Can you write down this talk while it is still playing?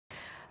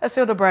It's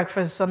still the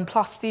breakfast on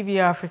Plus TV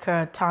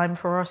Africa. Time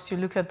for us to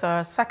look at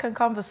the second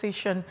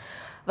conversation.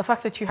 The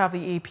fact that you have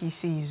the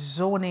APC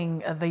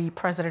zoning the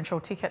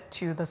presidential ticket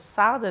to the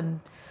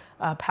southern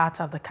part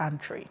of the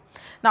country.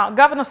 Now,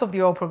 governors of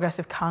the All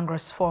Progressive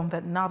Congress formed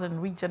that northern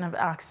region have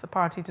asked the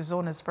party to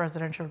zone its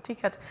presidential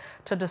ticket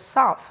to the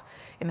south.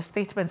 In a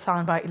statement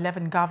signed by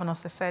 11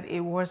 governors, they said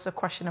it was a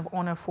question of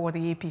honor for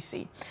the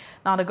APC.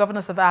 Now, the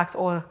governors have asked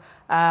all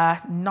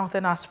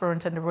northern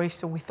aspirants in the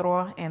race to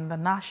withdraw in the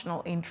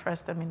national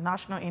interest. I mean,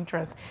 national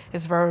interest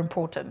is very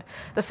important.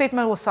 The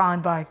statement was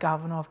signed by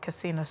Governor of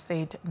Katsina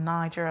State,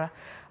 Nigeria,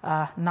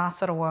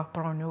 Nasarawa,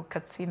 Borno,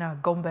 Katsina,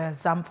 Gombe,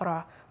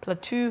 Zamfara,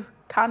 Plateau,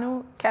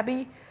 Kano,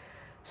 Kebbi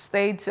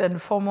State,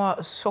 and former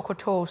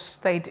Sokoto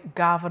State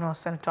Governor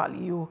Senator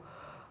Aliyu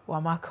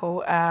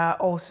Wamako.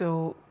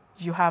 Also,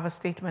 you have a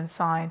statement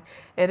signed.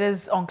 It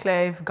is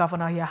Enclave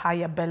Governor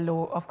Yahaya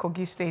Bello of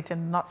Kogi State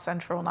in North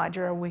Central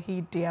Nigeria will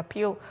heed the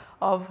appeal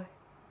of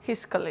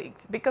his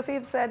colleagues, because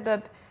he said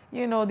that,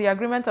 you know, the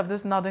agreement of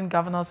these northern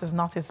governors is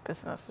not his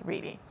business,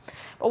 really.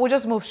 But we'll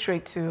just move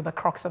straight to the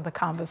crux of the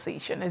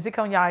conversation.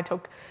 Ezekiel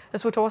Etok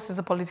is with us as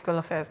a political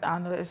affairs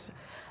analyst.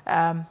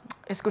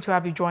 It's good to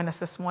have you join us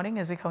this morning,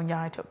 Ezekiel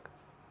Etok.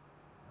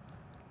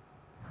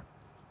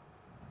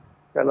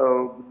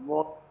 Hello, good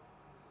morning.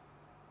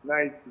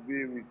 Nice to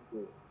be with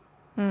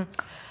you.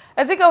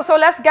 Ezekiel, so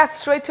let's get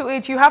straight to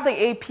it. You have the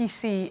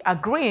APC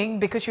agreeing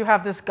because you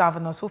have these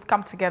governors who've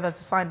come together to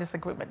sign this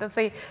agreement. Let's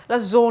say,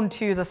 let's zone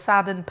to the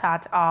southern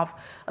part of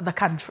the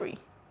country.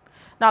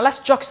 Now, let's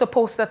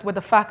juxtapose that with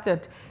the fact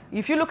that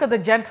if you look at the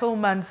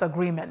gentleman's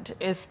agreement,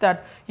 is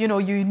that, you know,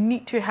 you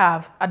need to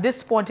have, at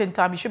this point in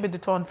time, you should be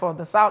determined for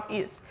the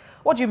southeast.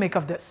 What do you make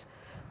of this?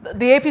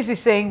 The APC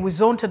is saying we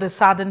zone to the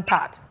southern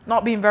part,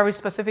 not being very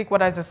specific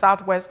whether it's the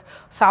southwest,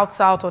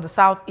 south-south, or the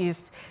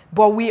southeast.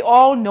 But we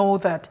all know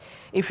that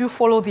if you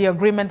follow the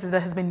agreement that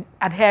has been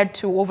adhered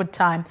to over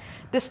time,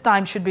 this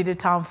time should be the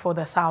time for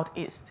the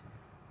southeast.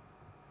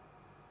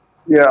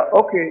 Yeah,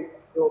 okay.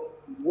 So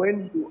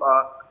when you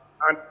are,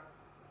 and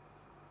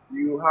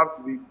you have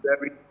to be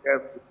very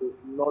careful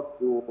not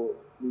to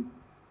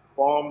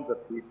inform the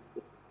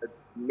people, to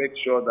make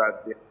sure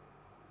that they are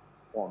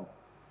informed.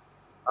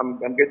 I'm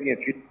getting a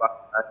feedback.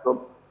 I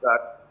thought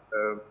that,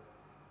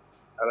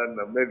 I don't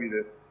know, maybe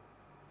the...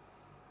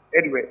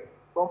 Anyway,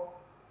 come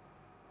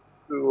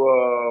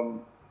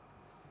to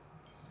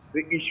the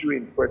issue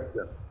in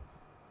question.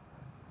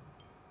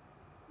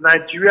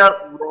 Nigeria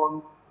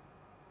runs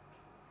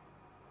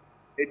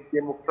a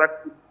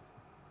democratic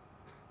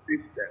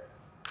system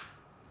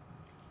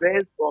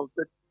based on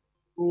certain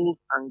rules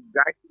and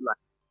guidelines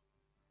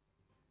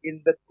in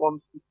the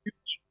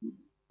Constitution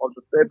of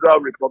the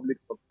Federal Republic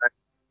of Nigeria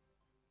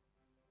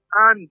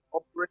and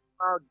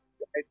operational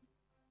guidelines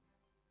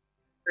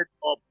set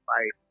up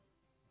by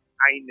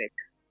INEC.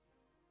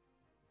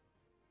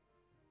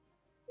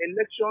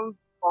 Elections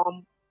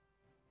come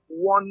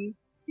once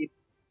in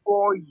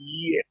 4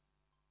 years,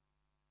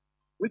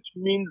 which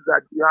means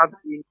that you have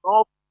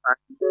enough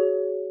time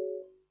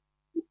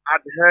to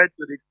adhere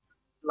to the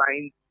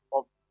guidelines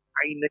of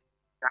INEC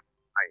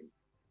guidelines.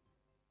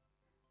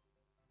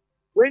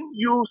 When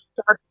you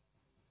start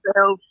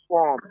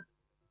self-form,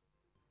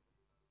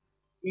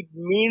 it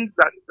means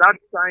that that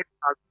time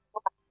has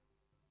come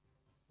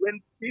when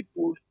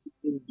people should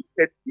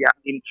indicate their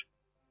interest.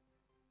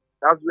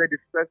 That's where the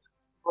first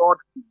fraud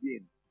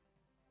begins.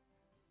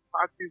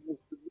 Parties will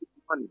submit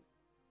money,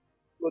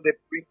 so they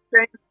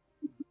pretend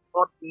to do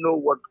not know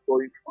what's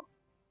going on.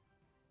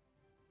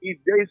 If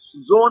they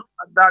zone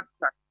at that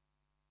time,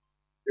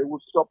 they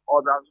will stop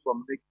others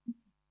from making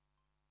it.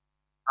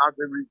 As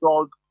a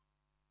result,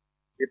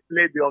 they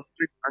play the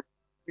ostrich and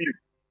spirit.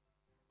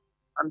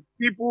 And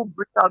people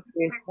bring out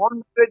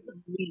 100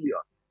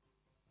 million.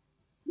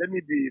 Let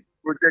me be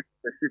project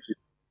specific.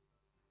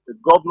 The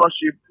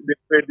governorship, the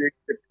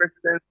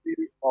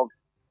presidency of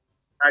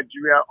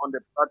Nigeria on the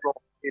platform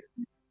of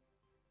APC.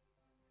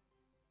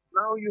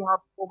 Now you have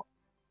over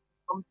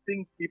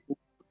something people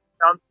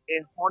down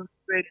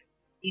 100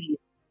 million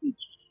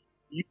each.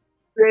 You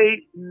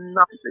say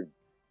nothing.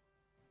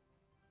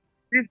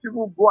 These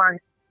people go ahead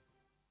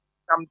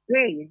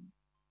campaign,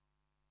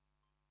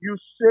 you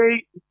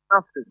say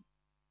nothing.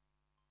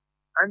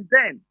 And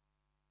then,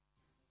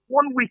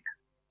 1 week,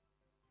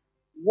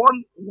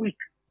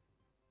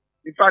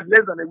 in fact,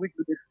 less than a week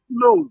to the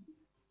close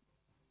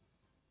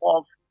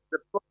of the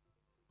process,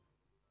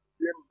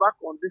 we embark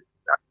on this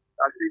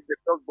as if the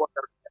first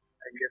water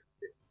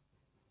yesterday.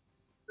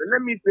 So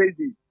let me say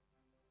this.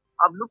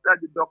 I've looked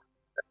at the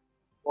document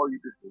for you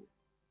before,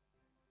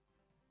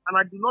 and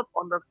I do not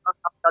understand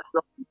how that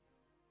document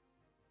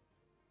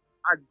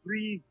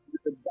agrees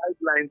with the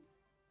guidelines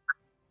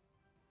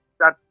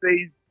that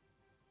says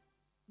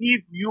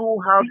if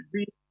you have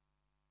been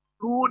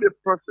through the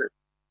process,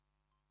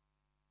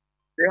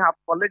 they have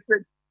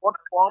collected what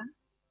form,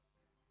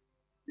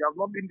 you have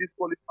not been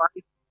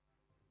disqualified,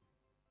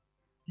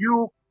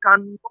 you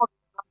cannot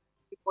have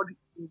anybody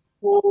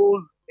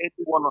impose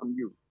anyone on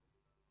you.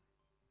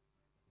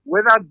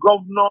 Whether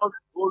governors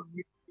told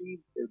you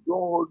meetings, they don't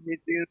hold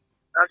meetings.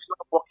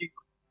 National Working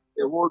Group,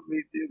 they hold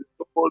meetings, they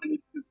don't hold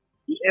meetings.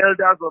 The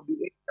elders of the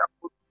nation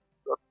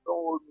don't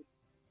hold meetings.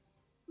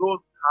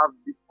 Those have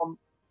become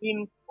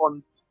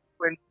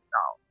inconsequent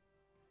now.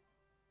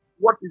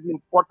 What is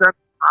important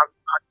as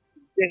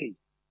today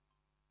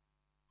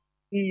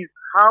is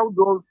how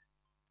those,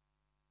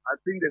 I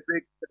think they say,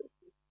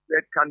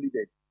 that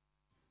candidates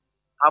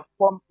have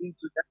come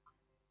into that.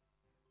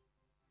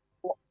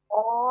 For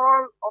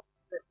all of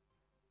them,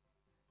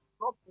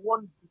 not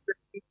one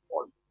dissenting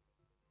point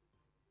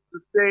to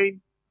say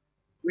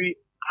we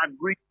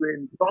agree to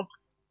endorse.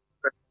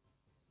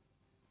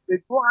 They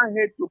go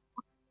ahead to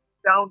put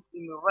it down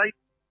in writing,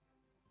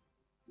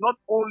 not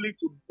only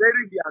to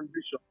bury the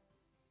ambition,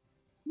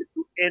 but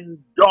to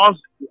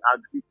endorse the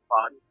agreed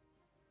party.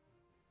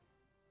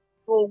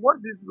 So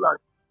what this like,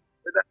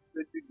 whether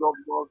the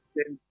government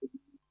came to be,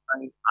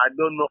 I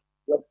don't know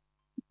what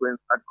sequence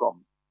that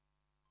comes.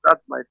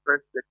 That's my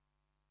first step.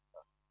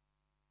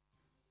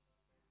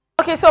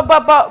 Okay, so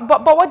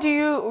but what do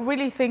you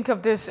really think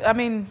of this? I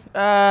mean,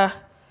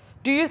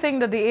 do you think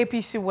that the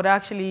APC would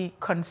actually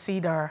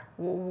consider,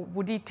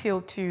 would it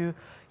tilt to,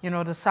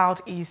 the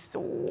southeast?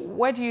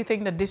 Where do you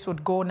think that this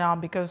would go now?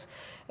 Because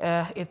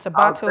it's a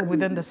battle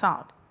within the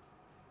south.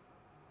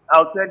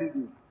 I'll tell you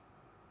this.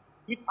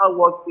 If I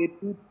was a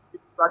PDP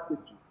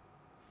strategy,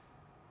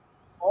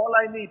 all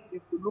I need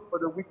is to look for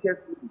the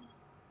weakest link.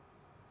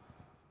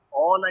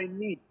 All I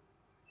need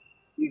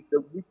is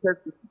the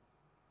weakest link.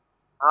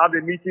 I have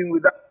a meeting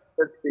with that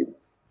person.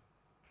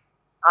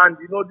 And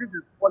this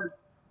is policy.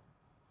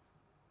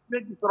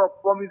 Make the sort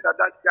of promise that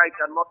guy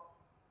cannot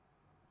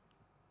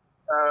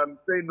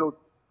say no.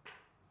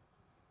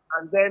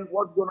 And then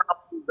what's going to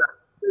happen is that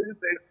you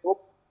say, oh,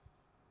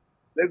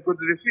 let's go to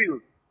the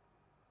field.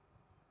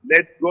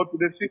 Let's go to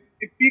the field.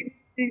 The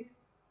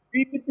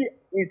PDP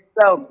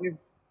itself is,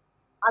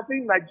 I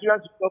think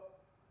Nigerians should not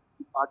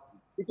be party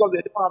because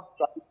they don't have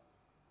strategy.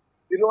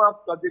 They don't have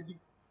strategy.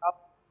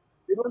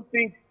 They don't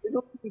think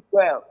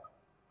well.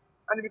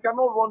 And if you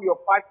cannot run your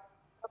party,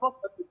 you cannot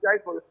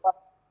strategize for your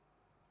party.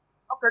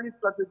 How can you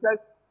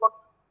strategize for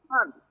your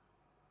hand?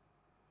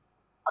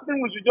 I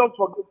think we should just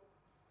forget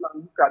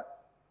and look at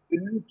the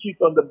new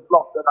kids on the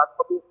block that are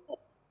coming up.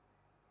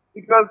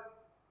 Because,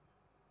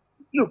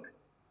 look,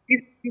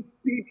 it's just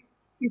a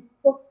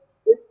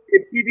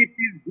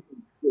PDP's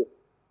doing.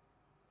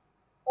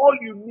 All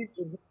you need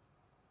to do,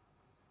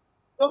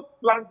 just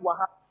plant what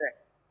happened there.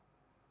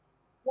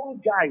 One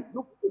guy,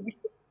 look at the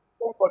weekend,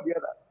 one for the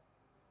other.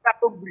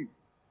 Cattle breed.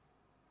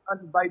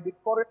 And by the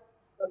correct,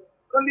 the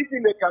only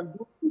thing they can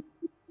do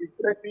is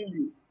threaten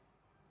you.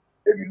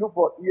 If you look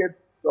for years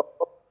of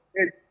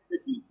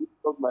maybe this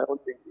was my own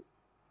thinking.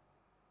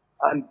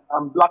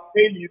 And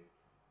blackmail you.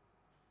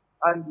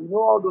 And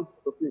all those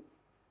sort of things.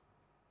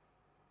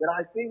 Then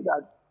I think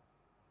that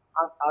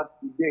as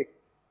today,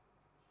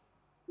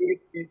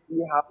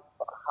 APC have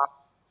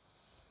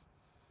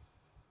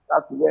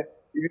that's where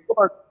if you go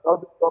to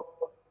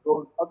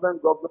those other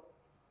governments,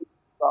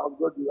 all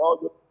those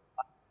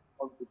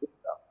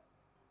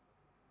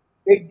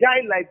a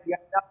guy like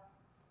Yaya,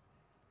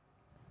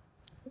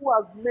 who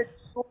has made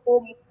so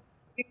many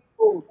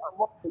goals,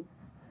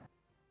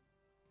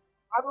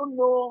 I don't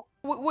know.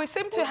 We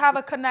seem to have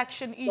a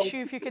connection issue.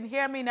 If you can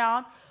hear me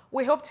now,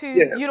 we hope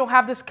to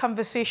have this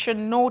conversation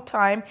in no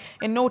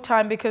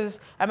time because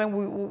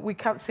we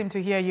can't seem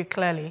to hear you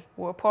clearly.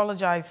 We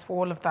apologize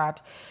for all of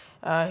that.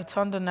 It's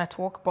on the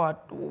network,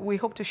 but we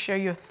hope to share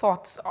your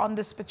thoughts on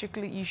this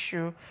particular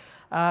issue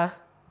as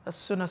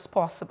soon as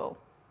possible.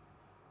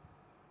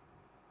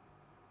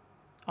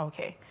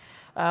 Okay.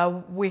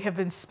 We have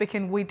been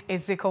speaking with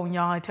Ezekiel,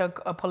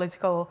 Etok, a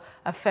political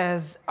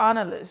affairs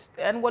analyst,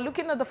 and we're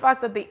looking at the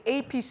fact that the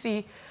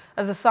APC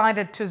has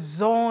decided to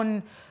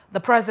zone the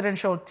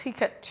presidential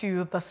ticket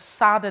to the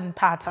southern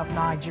part of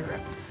Nigeria.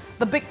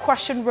 The big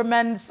question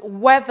remains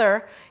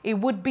whether it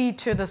would be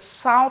to the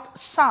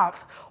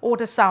south, or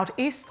the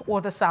southeast, or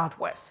the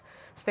southwest.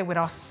 Stay with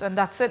us. And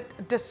that's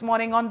it this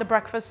morning on The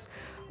Breakfast.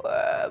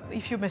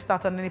 If you missed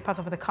out on any part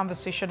of the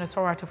conversation, it's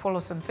all right to follow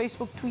us on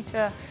Facebook,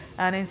 Twitter,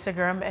 and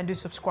Instagram, and do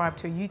subscribe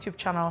to our YouTube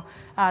channel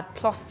at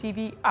Plus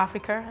TV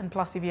Africa and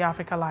Plus TV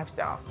Africa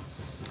Lifestyle.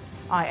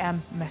 I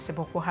am Messi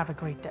Boko. Have a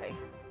great day.